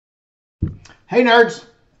Hey nerds,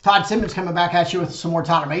 Todd Simmons coming back at you with some more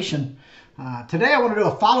Toddomation. Today I want to do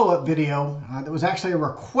a follow-up video that was actually a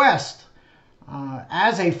request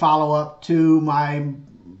as a follow-up to my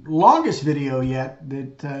longest video yet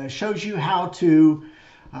that shows you how to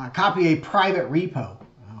copy a private repo.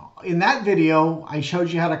 In that video, I showed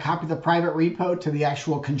you how to copy the private repo to the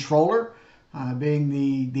actual controller, being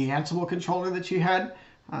the Ansible controller that you had.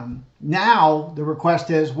 Now the request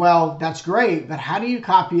is, well, that's great, but how do you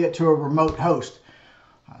copy it to a remote host?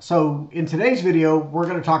 So in today's video, we're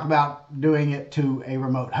going to talk about doing it to a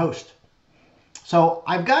remote host. So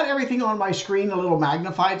I've got everything on my screen a little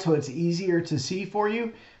magnified so it's easier to see for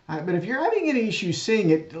you. But if you're having any issues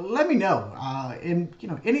seeing it, let me know. And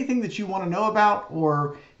anything that you want to know about,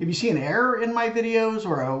 or if you see an error in my videos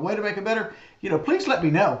or a way to make it better, please let me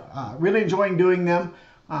know. Really enjoying doing them.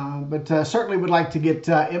 But certainly would like to get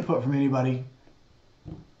input from anybody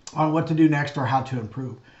on what to do next or how to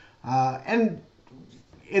improve. And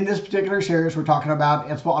in this particular series, we're talking about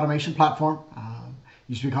Ansible Automation Platform.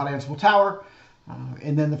 Used to be called Ansible Tower.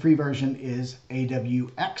 And then the free version is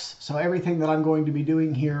AWX. So everything that I'm going to be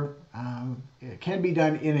doing here it can be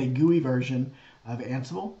done in a GUI version of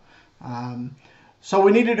Ansible. So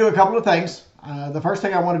we need to do a couple of things. The first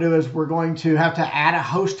thing I want to do is we're going to have to add a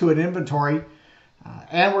host to an inventory.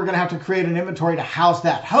 And we're going to have to create an inventory to house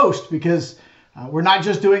that host, because we're not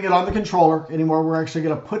just doing it on the controller anymore. We're actually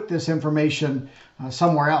going to put this information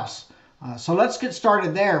somewhere else. So let's get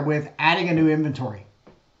started there with adding a new inventory.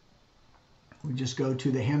 We just go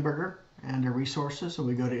to the hamburger and the resources, and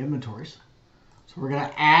we go to inventories. So we're going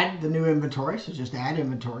to add the new inventory. So just add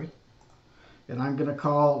inventory. And I'm going to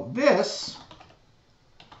call this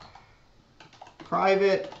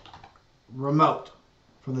Private Remote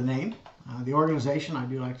for the name. The organization, I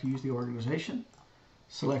do like to use the organization.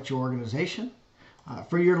 Select your organization.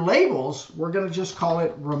 For your labels, we're going to just call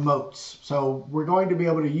it remotes. So we're going to be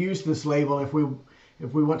able to use this label if we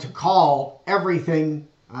want to call everything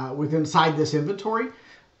within inside this inventory.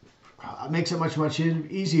 It makes it much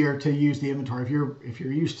easier to use the inventory. If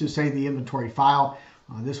you're used to, say, the inventory file,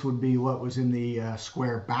 this would be what was in the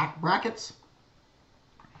square back brackets.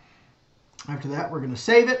 After that, we're going to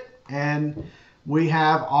save it, and we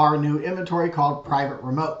have our new inventory called Private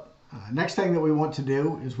Remote. Next thing that we want to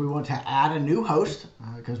do is we want to add a new host,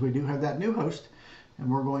 because we do have that new host, and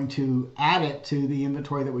we're going to add it to the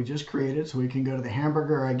inventory that we just created. So we can go to the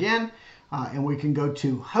hamburger again, and we can go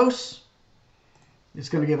to hosts. It's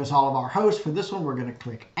going to give us all of our hosts. For this one, we're going to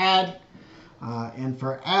click add. And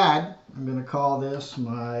for add, I'm going to call this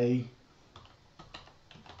my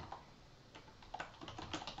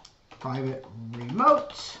Private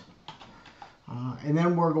Remote. And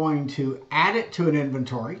then we're going to add it to an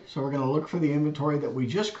inventory. So we're going to look for the inventory that we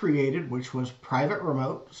just created, which was Private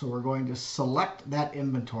Remote. So we're going to select that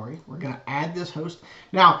inventory. We're going to add this host.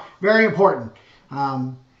 Now, very important.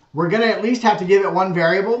 We're going to at least have to give it one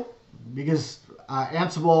variable, because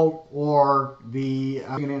Ansible or the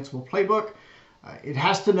Ansible Playbook, it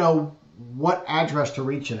has to know what address to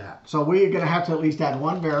reach it at. So we're going to have to at least add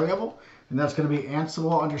one variable, and that's going to be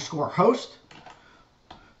Ansible_host.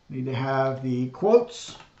 Need to have the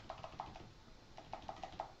quotes,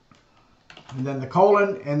 and then the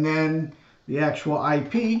colon, and then the actual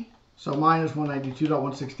IP. So mine is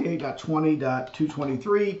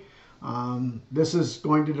 192.168.20.223. This is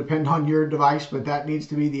going to depend on your device, but that needs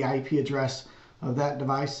to be the IP address of that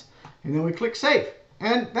device. And then we click save,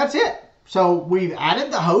 and that's it. So we've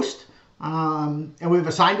added the host, and we've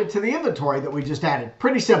assigned it to the inventory that we just added.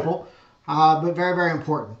 Pretty simple, but very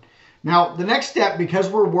important. Now, the next step, because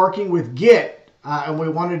we're working with Git and we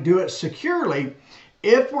want to do it securely,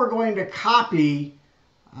 if we're going to copy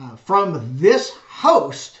from this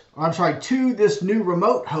host, or I'm sorry, to this new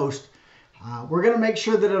remote host, we're going to make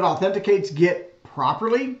sure that it authenticates Git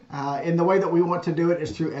properly. And the way that we want to do it is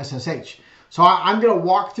through SSH. So I'm going to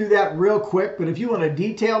walk through that real quick, but if you want a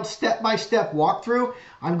detailed step-by-step walkthrough,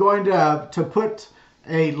 I'm going to put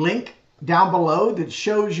a link down below that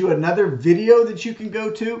shows you another video that you can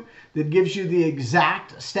go to that gives you the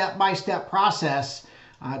exact step-by-step process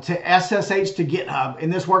to SSH to GitHub.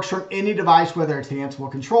 And this works from any device, whether it's the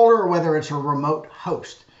Ansible controller or whether it's a remote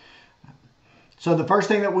host. So the first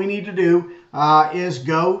thing that we need to do is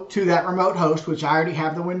go to that remote host, which I already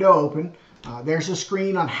have the window open. There's a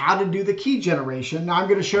screen on how to do the key generation. Now I'm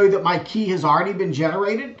going to show you that my key has already been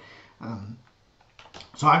generated.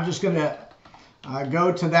 So I'm just going to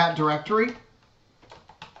go to that directory,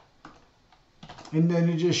 and then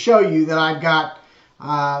to just show you that I've got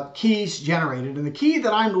keys generated. And the key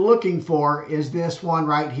that I'm looking for is this one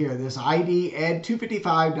right here, this ID ed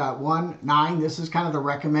 255.19. This is kind of the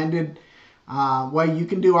recommended way you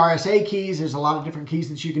can do RSA keys. There's a lot of different keys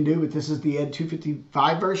that you can do, but this is the ED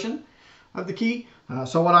 255 version of the key.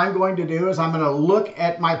 So what I'm going to do is I'm going to look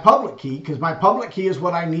at my public key, because my public key is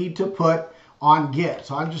what I need to put on Git.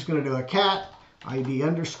 So I'm just going to do a cat ID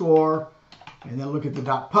underscore, and then look at the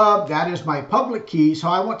 .pub. That is my public key. So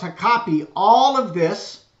I want to copy all of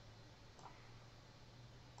this.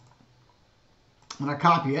 I'm going to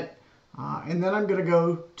copy it, and then I'm going to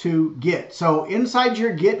go to Git. So inside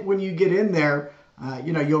your Git, when you get in there,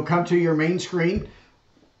 you'll come to your main screen.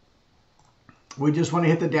 We just want to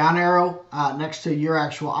hit the down arrow next to your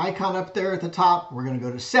actual icon up there at the top. We're going to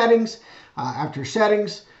go to Settings. After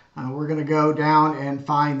Settings, we're going to go down and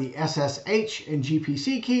find the SSH and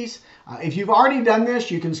GPC keys. If you've already done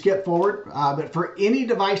this, you can skip forward. But for any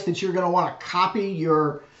device that you're going to want to copy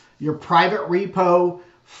your private repo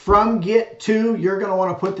from Git to, you're going to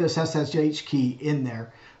want to put this SSH key in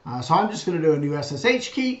there. So I'm just going to do a new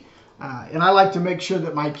SSH key. And I like to make sure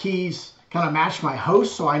that my keys kind of match my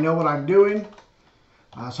host so I know what I'm doing.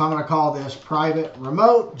 So I'm going to call this private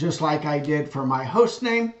remote, just like I did for my host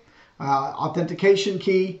name, authentication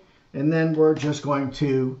key, and then we're just going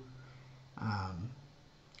to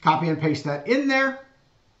copy and paste that in there.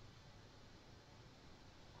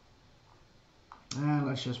 And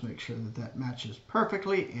let's just make sure that that matches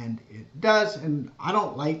perfectly, and it does. And I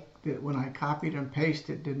don't like that when I copied and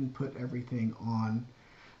pasted, it didn't put everything on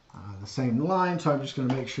the same line. So I'm just going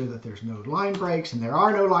to make sure that there's no line breaks, and there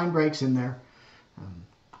are no line breaks in there.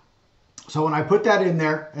 So when I put that in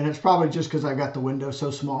there, and it's probably just because I got the window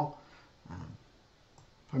so small,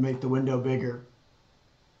 if I make the window bigger,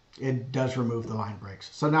 it does remove the line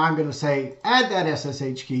breaks. So now I'm going to say add that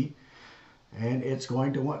SSH key, and it's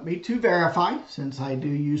going to want me to verify, since I do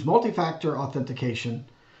use multi-factor authentication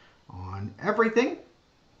on everything.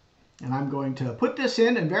 And I'm going to put this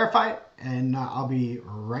in and verify it, and I'll be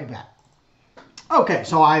right back. Okay,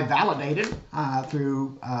 so I validated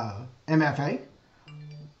through MFA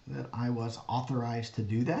that I was authorized to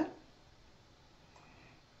do that.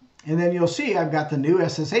 And then you'll see I've got the new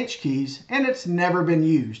SSH keys, and it's never been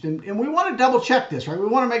used. And we want to double check this, right? We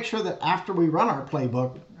want to make sure that after we run our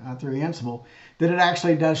playbook through Ansible, that it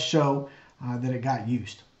actually does show that it got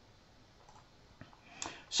used.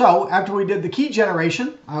 So after we did the key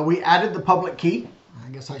generation, we added the public key. I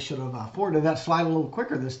guess I should have forwarded that slide a little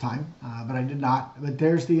quicker this time, but I did not. But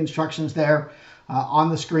there's the instructions there on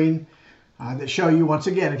the screen that show you, once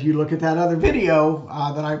again, if you look at that other video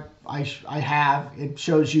that I have, it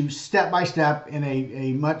shows you step by step in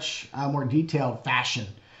a much more detailed fashion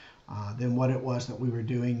than what it was that we were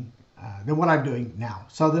doing, than what I'm doing now.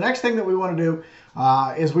 So the next thing that we want to do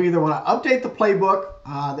is we either want to update the playbook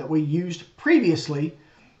that we used previously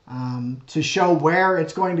to show where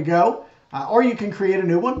it's going to go, or you can create a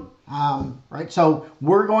new one, right? So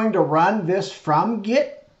we're going to run this from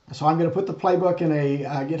Git. So I'm going to put the playbook in a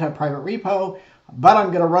GitHub Private Repo, but I'm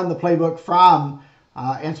going to run the playbook from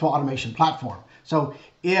Ansible Automation Platform. So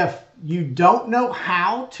if you don't know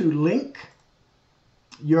how to link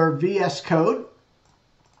your VS Code,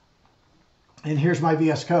 and here's my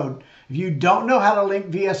VS Code. If you don't know how to link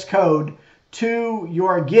VS Code to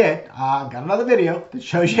your Git, I've got another video that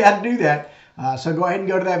shows you how to do that. So go ahead and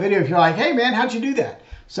go to that video if you're like, hey man, how'd you do that?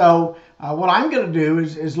 So what I'm going to do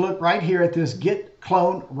is look right here at this Git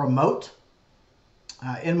clone remote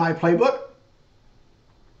in my playbook.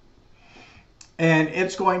 And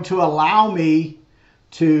it's going to allow me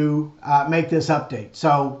to make this update.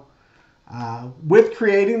 So with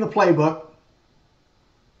creating the playbook,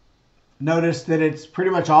 notice that it's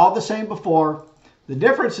pretty much all the same before. The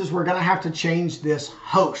difference is we're going to have to change this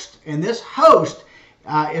host. And this host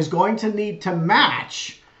is going to need to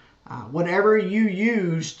match whatever you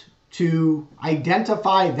used to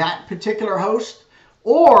identify that particular host,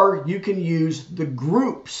 or you can use the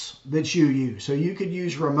groups that you use. So you could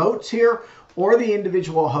use remotes here or the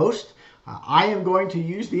individual host. I am going to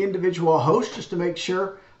use the individual host just to make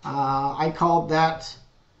sure. I called that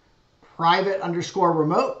private underscore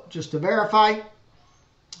remote just to verify.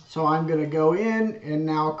 So I'm going to go in and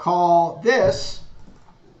now call this,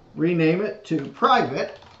 rename it to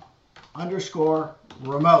private underscore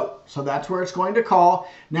remote. So that's where it's going to call.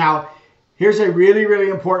 Now, here's a really, really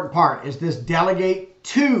important part, is this delegate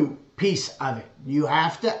to piece of it. You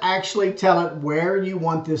have to actually tell it where you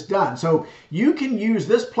want this done. So you can use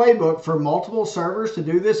this playbook for multiple servers to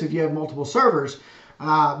do this if you have multiple servers,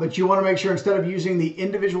 but you want to make sure instead of using the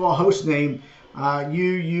individual host name, you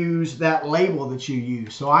use that label that you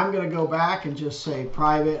use. So I'm going to go back and just say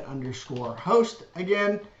private underscore host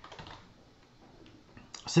again,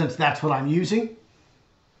 since that's what I'm using.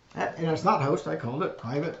 And it's not host, I called it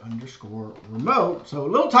private_remote. So a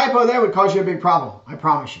little typo there would cause you a big problem, I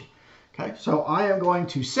promise you. Okay, so I am going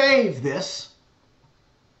to save this.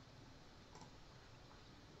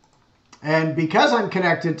 And because I'm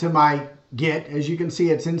connected to my Git, as you can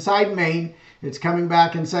see, it's inside main. It's coming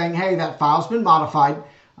back and saying, hey, that file's been modified.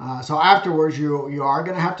 So afterwards, you are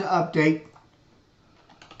going to have to update.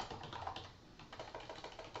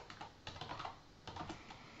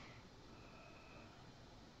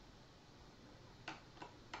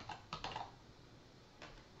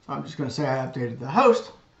 So I'm just going to say I updated the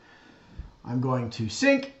host. I'm going to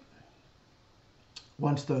sync.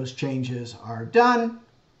 Once those changes are done,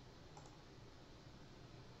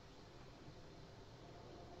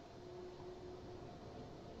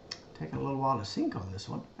 taking a little while to sync on this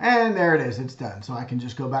one. And there it is, it's done. So I can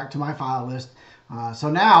just go back to my file list. So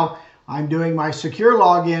now I'm doing my secure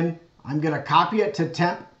login. I'm going to copy it to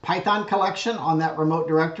temp Python collection on that remote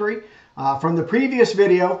directory from the previous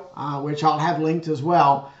video, which I'll have linked as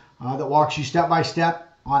well, that walks you step by step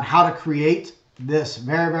on how to create this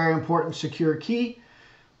very, very important secure key.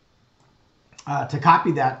 To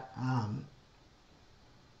copy that,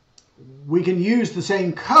 we can use the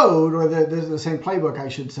same code, or the same playbook, I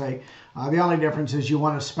should say. The only difference is you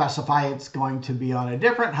want to specify it's going to be on a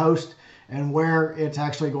different host and where it's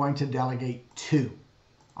actually going to delegate to.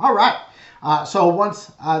 All right. So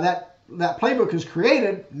once that playbook is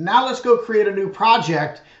created, now let's go create a new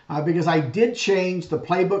project because I did change the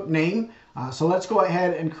playbook name. So let's go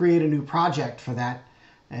ahead and create a new project for that.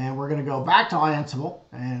 And we're going to go back to Ansible.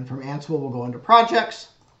 And from Ansible, we'll go into projects.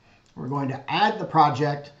 We're going to add the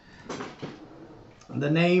project. The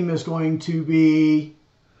name is going to be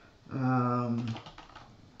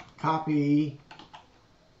copy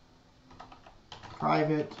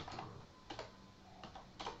private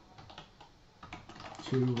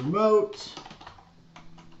to remote.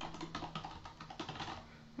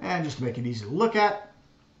 And just to make it easy to look at,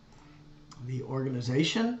 the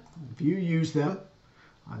organization, if you use them,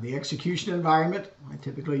 the execution environment, I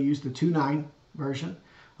typically use the 2.9 version.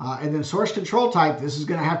 And then source control type, this is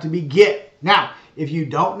going to have to be Git. Now, if you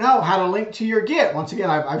don't know how to link to your Git, once again,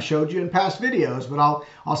 I've showed you in past videos, but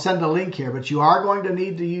I'll send a link here. But you are going to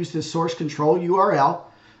need to use this source control URL,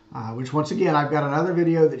 which once again, I've got another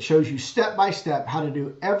video that shows you step by step how to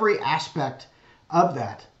do every aspect of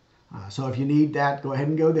that. So if you need that, go ahead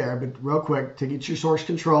and go there. But real quick, to get your source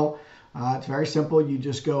control, it's very simple. You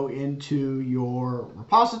just go into your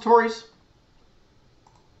repositories.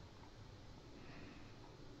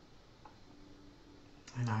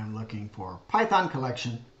 And I'm looking for Python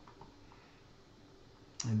collection.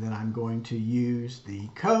 And then I'm going to use the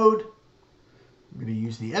code. I'm going to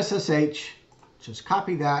use the SSH. Just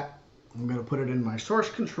copy that. I'm going to put it in my source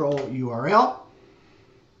control URL.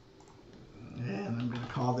 And I'm going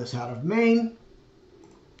to call this out of main.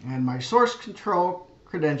 And my source control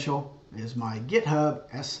credential is my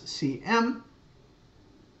GitHub SCM.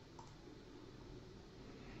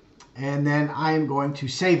 And then I am going to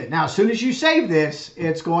save it. Now, as soon as you save this,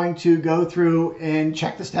 it's going to go through and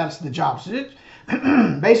check the status of the job. So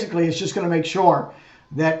basically, it's just going to make sure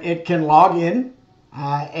that it can log in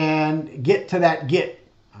and get to that Git.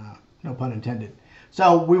 No pun intended.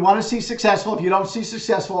 So we want to see successful. If you don't see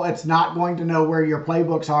successful, it's not going to know where your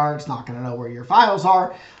playbooks are. It's not going to know where your files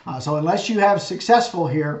are. So unless you have successful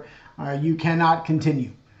here, you cannot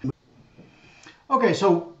continue. Okay,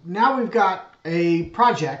 so now we've got a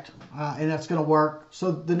project, and that's going to work.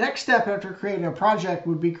 So the next step after creating a project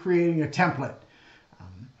would be creating a template.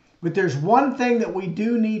 But there's one thing that we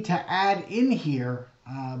do need to add in here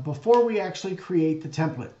before we actually create the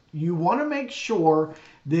template. You want to make sure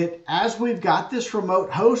that as we've got this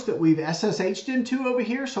remote host that we've SSH'd into over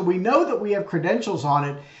here, so we know that we have credentials on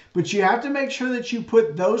it, but you have to make sure that you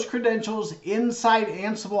put those credentials inside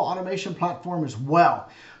Ansible Automation Platform as well.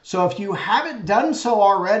 So if you haven't done so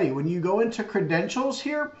already, when you go into credentials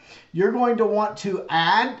here, you're going to want to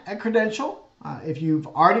add a credential. If you've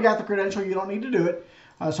already got the credential, you don't need to do it.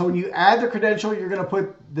 So when you add the credential, you're going to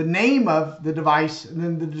put the name of the device and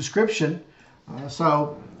then the description.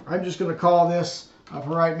 So I'm just going to call this, for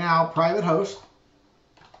right now, private host.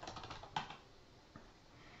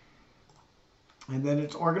 And then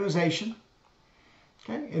it's organization.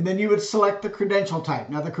 Okay, and then you would select the credential type.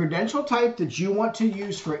 Now the credential type that you want to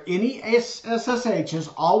use for any SSH is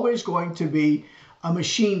always going to be a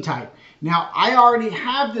machine type. Now I already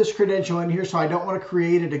have this credential in here, so I don't want to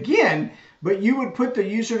create it again, but you would put the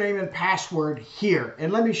username and password here.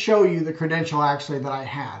 And let me show you the credential actually that I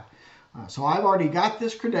have. So I've already got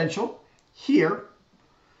this credential here.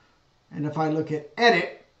 And if I look at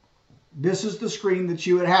edit, this is the screen that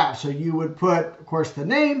you would have. So you would put, of course, the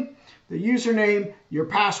name, the username, your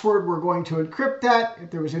password. We're going to encrypt that.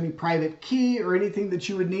 If there was any private key or anything that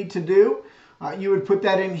you would need to do, you would put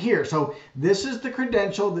that in here. So this is the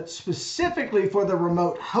credential that's specifically for the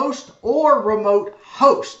remote host or remote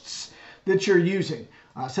hosts that you're using.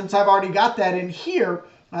 Since I've already got that in here,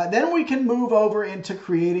 then we can move over into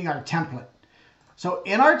creating our template. So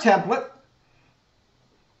in our template,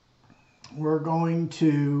 we're going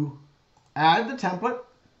to add the template.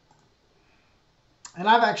 And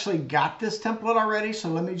I've actually got this template already, so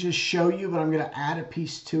let me just show you, but I'm going to add a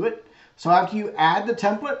piece to it. So after you add the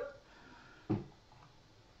template,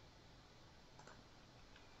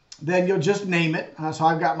 then you'll just name it. So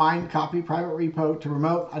I've got mine, copy private repo to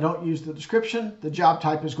remote. I don't use the description. The job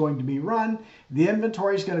type is going to be run. The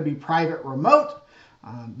inventory is going to be private remote.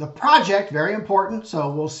 The project, very important. So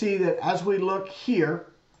we'll see that as we look here,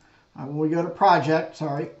 when we go to project,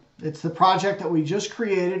 it's the project that we just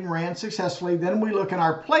created and ran successfully. Then we look in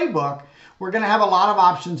our playbook. We're going to have a lot of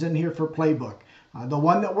options in here for playbook. The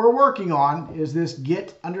one that we're working on is this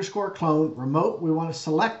git_clone remote. We want to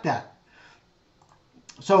select that.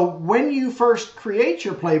 So when you first create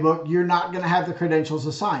your playbook, you're not going to have the credentials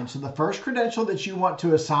assigned. So the first credential that you want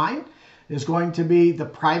to assign is going to be the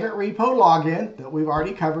private repo login that we've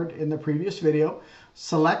already covered in the previous video.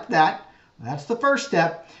 Select that. That's the first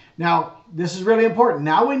step. Now, this is really important.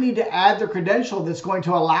 Now we need to add the credential that's going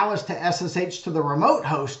to allow us to SSH to the remote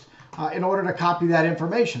host in order to copy that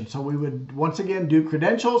information. So we would once again do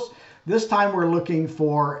credentials. This time we're looking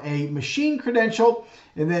for a machine credential,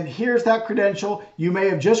 and then here's that credential. You may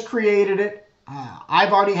have just created it.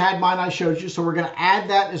 I've already had mine I showed you, so we're going to add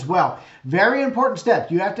that as well. Very important step.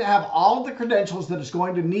 You have to have all the credentials that it's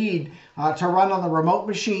going to need to run on the remote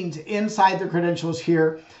machines inside the credentials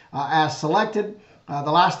here as selected.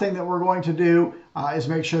 The last thing that we're going to do is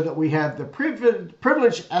make sure that we have the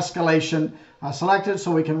privilege escalation selected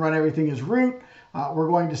so we can run everything as root. We're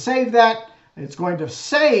going to save that. It's going to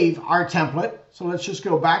save our template. So let's just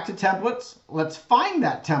go back to templates. Let's find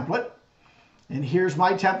that template. And here's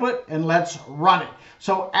my template, and let's run it.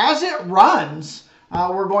 So as it runs,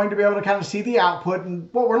 we're going to be able to kind of see the output. And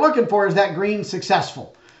what we're looking for is that green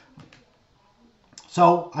successful.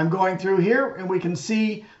 So I'm going through here, and we can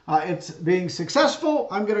see it's being successful.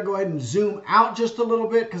 I'm going to go ahead and zoom out just a little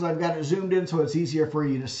bit because I've got it zoomed in so it's easier for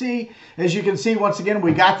you to see. As you can see, once again,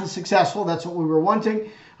 we got the successful. That's what we were wanting.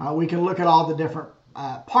 We can look at all the different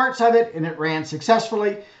parts of it, and it ran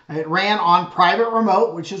successfully. It ran on private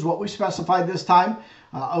remote, which is what we specified this time.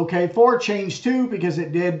 OK4, change to, because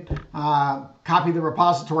it did copy the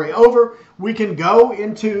repository over. We can go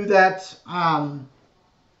into that,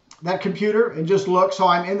 that computer and just look. So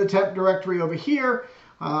I'm in the temp directory over here.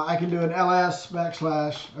 I can do an ls//A1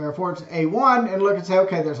 and look and say,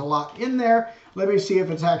 OK, there's a lot in there. Let me see if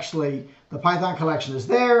it's actually, the Python collection is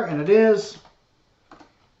there, and it is.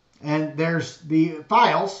 And there's the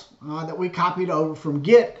files that we copied over from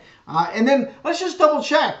Git. And then let's just double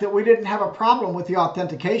check that we didn't have a problem with the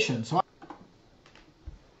authentication. So,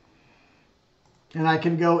 and I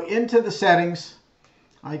can go into the settings.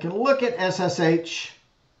 I can look at SSH.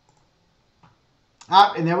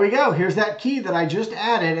 And there we go. Here's that key that I just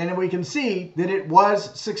added. And we can see that it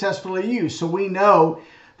was successfully used. So we know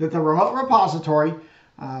that the remote repository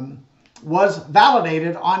was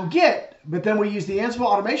validated on Git. But then we use the Ansible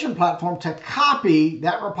automation platform to copy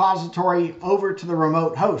that repository over to the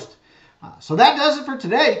remote host. So that does it for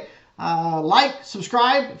today. Like,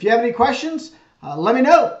 subscribe. If you have any questions, let me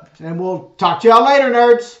know. And we'll talk to y'all later,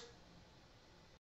 nerds.